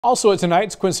Also at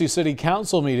tonight's Quincy City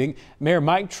Council meeting, Mayor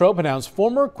Mike Trope announced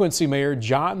former Quincy Mayor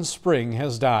John Spring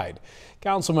has died.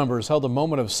 Council members held a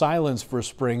moment of silence for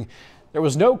Spring. There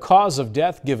was no cause of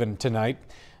death given tonight.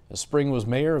 Spring was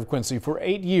mayor of Quincy for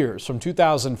 8 years, from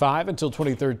 2005 until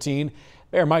 2013.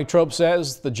 Mayor Mike Trope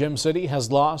says the Gem City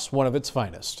has lost one of its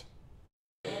finest.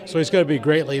 So he's going to be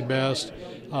greatly missed.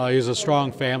 He's a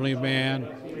strong family man,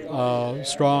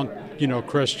 strong,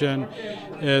 Christian.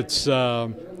 It's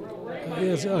going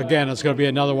to be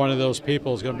another one of those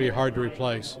people. It's going to be hard to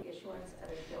replace.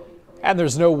 And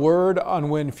there's no word on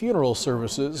when funeral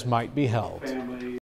services might be held.